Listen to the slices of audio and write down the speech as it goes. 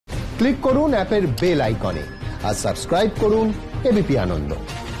Click করুন অ্যাপের bell আইকনে আর সাবস্ক্রাইব করুন এবিপি আনন্দ।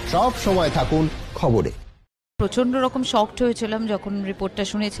 সব সময় থাকুন খবরে। প্রচণ্ড রকম শকড হয়েছিলাম যখন রিপোর্টটা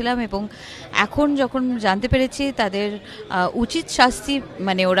শুনেছিলাম, এবং এখন যখন জানতে পেরেছি তাদের উচিত শাস্তি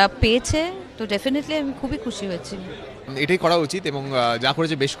মানে ওরা পেয়েছে, তো ডেফিনেটলি আমি খুবই খুশি হয়েছি। এটাই করা উচিত এবং যা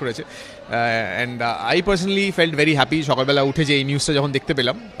করেছে বেশ করেছে। And I personally felt very happy. সকালবেলা উঠে যে এই নিউজটা যখন দেখতে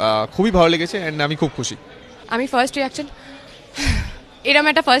পেলাম খুবই ভালো লেগেছে অ্যান্ড আমি খুব খুশি। আমি ফার্স্ট রিয়াকশন এরকম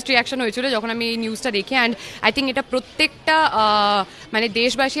একটা ফার্স্ট রিয়াকশন হয়েছিল যখন আমি এই নিউজটা দেখি। অ্যান্ড আই থিঙ্ক এটা প্রত্যেকটা মানে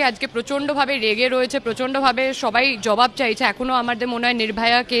দেশবাসী আজকে প্রচণ্ডভাবে রেগে রয়েছে, প্রচণ্ডভাবে সবাই জবাব চাইছে। এখনও আমাদের মনে হয়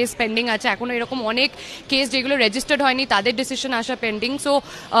নির্ভয়া কেস পেন্ডিং আছে, এখনও এরকম অনেক কেস যেগুলো রেজিস্টার্ড হয়নি তাদের ডিসিশন আসা পেন্ডিং। সো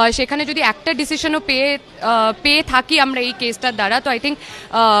সেখানে যদি একটা ডিসিশনও পেয়ে থাকি আমরা এই কেসটার দ্বারা, তো আই থিঙ্ক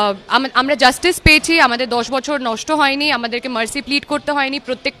আমরা জাস্টিস পেয়েছি, আমাদের 10 বছর নষ্ট হয়নি, আমাদেরকে মার্সি প্লিড করতে হয়নি।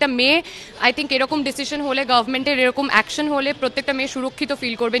 প্রত্যেকটা মেয়ে আই থিঙ্ক এরকম ডিসিশন হলে, গভর্নমেন্টের এরকম অ্যাকশন হলে প্রত্যেকটা মেয়ে সুরক্ষিত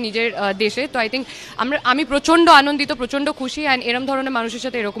ফিল করবে নিজের দেশে। তো আই থিঙ্ক আমি প্রচণ্ড আনন্দিত, প্রচণ্ড খুশি, অ্যান্ড এরকম ধরনের মানুষের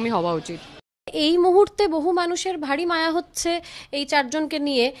সাথে এরকমই হওয়া উচিত। এই মুহূর্তে বহু মানুষের ভারী মায়া হচ্ছে এই 4 জনকে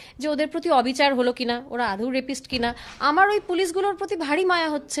নিয়ে, যে ওদের প্রতি অবিচার হলো কিনা, ওরা আদৌ রেপিস্ট কিনা। আমার ওই পুলিশগুলোর প্রতি ভারী মায়া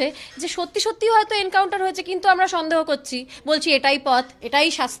হচ্ছে যে সত্যি সত্যি হয়তো এনকাউন্টার হয়েছে, কিন্তু আমরা সন্দেহ করছি, বলছি এটাই পথ, এটাই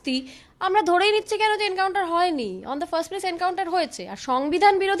শাস্তি। আমরা ধরেই নিচ্ছি কেন যে এনকাউন্টার হয়নি। On the first place encounter হয়েছে। আর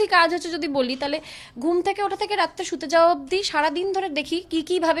সংবিধান বিরোধী কাজ হচ্ছে যদি বলি, তাহলে ঘুম থেকে ওঠা থেকে রাত্রে শুতে যাওয়া অবধি সারাদিন ধরে দেখি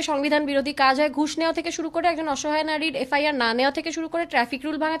কীভাবে সংবিধান বিরোধী কাজ হয়। ঘুষ নেওয়া থেকে শুরু করে একজন অসহায় নারীর FIR না নেওয়া থেকে শুরু করে ট্রাফিক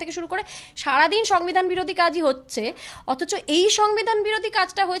রুল ভাঙা থেকে শুরু করে সারাদিন সংবিধান বিরোধী কাজই হচ্ছে। অথচ এই সংবিধান বিরোধী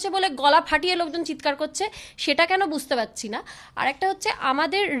কাজটা হয়েছে বলে গলা ফাটিয়ে লোকজন চিৎকার করছে, সেটা কেন বুঝতে পারছি না। আর একটা হচ্ছে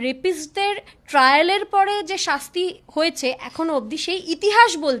আমাদের রেপিস্টদের ট্রায়ালের পরে যে শাস্তি হয়েছে এখনো অবধি, সেই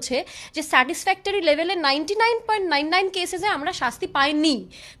ইতিহাস বলছে যে স্যাটিসফ্যাক্টরি লেভেলে 99.99 কেসেসে আমরা শাস্তি পাইনি।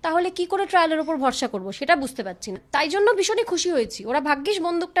 তাহলে কি করে ট্রায়ালের ওপর ভরসা করব সেটা বুঝতে পারছি না। তাই জন্য ভীষণই খুশি হয়েছি। ওরা ভাগ্যিস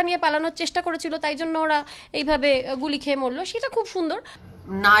বন্দুকটা নিয়ে পালানোর চেষ্টা করেছিল, তাই জন্য ওরা এইভাবে গুলি খেয়ে মরলো, সেটা খুব সুন্দর।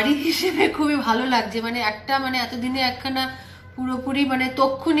 নারী হিসেবে খুবই ভালো লাগছে। মানে একটা এতদিনে একখানা পুরোপুরি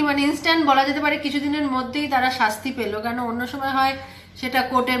তক্ষুনি ইনস্ট্যান্ট বলা যেতে পারে কিছুদিনের মধ্যেই তারা শাস্তি পেলো। কারণ অন্য সময় হয় সেটা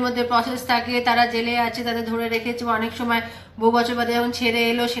কোর্টের মধ্যে প্রসেস থাকে, তারা জেলে আছে, তাদের ধরে রেখেছে, অনেক সময় বহু বছর বাদে যখন ছেড়ে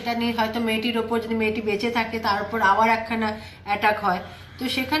এলো সেটা নিয়ে হয়তো মেয়েটির ওপর, যদি মেয়েটি বেঁচে থাকে তার উপর আবার একখানা অ্যাটাক হয়। তো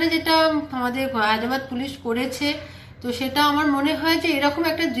সেখানে যেটা আমাদের হায়দ্রাবাদ পুলিশ করেছে, তো সেটা আমার মনে হয় যে এরকম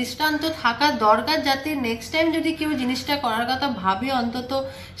একটা দৃষ্টান্ত থাকা দরকার, যাতে নেক্সট টাইম যদি কেউ জিনিসটা করার কথা ভাবে অন্তত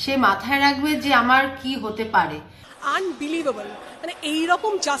সে মাথায় রাখবে যে আমার কি হতে পারে। আনবিলিভেবল,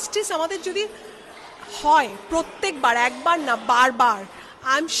 এইরকম জাস্টিস আমাদের যদি হয় প্রত্যেকবার, একবার না বারবার,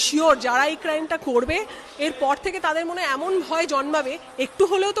 আই এম শিওর যারা এই ক্রাইমটা করবে এরপর থেকে তাদের মনে এমন ভয় জন্মাবে, একটু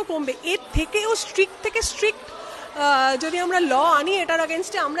হলেও তো কমবে। এর থেকেও স্ট্রিক্ট থেকে স্ট্রিক্ট যদি আমরা ল আনি এটার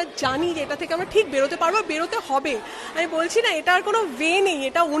আগেনস্টে, আমরা জানি যে এটা থেকে আমরা ঠিক বেরোতে পারবো, বেরোতে হবে। আমি বলছি না এটার কোনো ওয়ে নেই,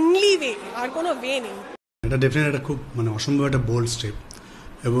 এটা অনলি ওয়ে, আর কোনো ওয়ে নেই। এটা ডেফিনেটলি একটা খুব অসম্ভব একটা বোল্ড স্টেপ,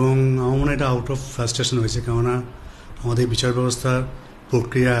 এবং আমার মনে হয় এটা আউট অফ ফ্রাস্ট্রেশন হয়েছে। কেননা আমাদের বিচার ব্যবস্থার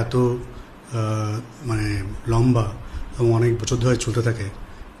প্রক্রিয়া এত লম্বা এবং অনেক বছর ধরে চলতে থাকে,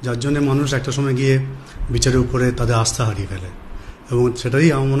 যার জন্য মানুষ একটা সময় গিয়ে বিচারের উপরে তাদের আস্থা হারিয়ে ফেলে, এবং সেটাই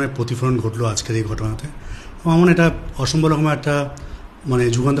আমার মনে হয় প্রতিফলন ঘটলো আজকের এই ঘটনাতে। আমার মনে হয় এটা অসম্ভব রকমের একটা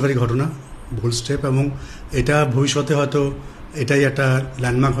যুগান্তকারী ঘটনা, ভুল স্টেপ, এবং এটা ভবিষ্যতে হয়তো এটাই একটা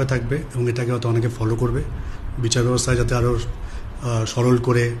ল্যান্ডমার্ক হয়ে থাকবে, এবং এটাকে হয়তো অনেকে ফলো করবে। বিচার ব্যবস্থায় যাতে আরও সরল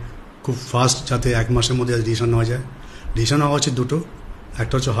করে খুব ফাস্ট যাতে 1 মাসের মধ্যে ডিসিশন নেওয়া যায়। ডিসিশন হওয়া উচিত দুটো,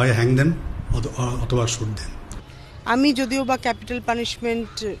 একটা হচ্ছে হয় হ্যাং দেন অথবা শুট দেন। আমি যদিও বা ক্যাপিটাল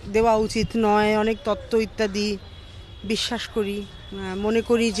পানিশমেন্ট দেওয়া উচিত নয়, অনেক তত্ত্ব ইত্যাদি বিশ্বাস করি, মনে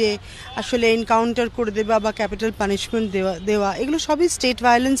করি যে আসলে এনকাউন্টার করে দেওয়া বা ক্যাপিটাল পানিশমেন্ট দেওয়া এগুলো সবই স্টেট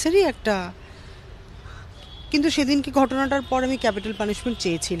ভায়োলেন্সেরই একটা। কিন্তু সেদিনকে ঘটনাটার পর আমি ক্যাপিটাল পানিশমেন্ট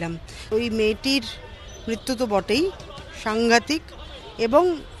চেয়েছিলাম। ওই মেয়েটির মৃত্যু তো বটেই, সাংঘাতিক, এবং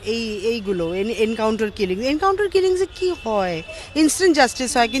এইগুলো এনকাউন্টার কিলিংসে কি হয়, ইনস্ট্যান্ট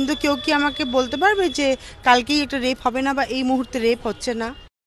জাস্টিস হয়, কিন্তু কেউ কি আমাকে বলতে পারবে যে কালকেই একটা রেপ হবে না বা এই মুহূর্তে রেপ হচ্ছে না?